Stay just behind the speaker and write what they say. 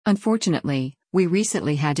Unfortunately, we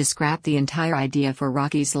recently had to scrap the entire idea for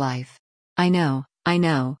Rocky's life. I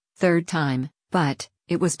know, third time, but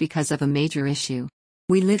it was because of a major issue.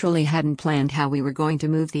 We literally hadn't planned how we were going to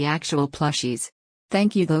move the actual plushies.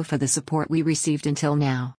 Thank you though for the support we received until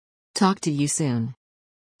now. Talk to you soon.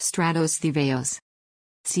 Stratos Thivaios,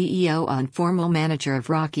 CEO and formal manager of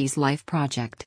Rocky's Life Project.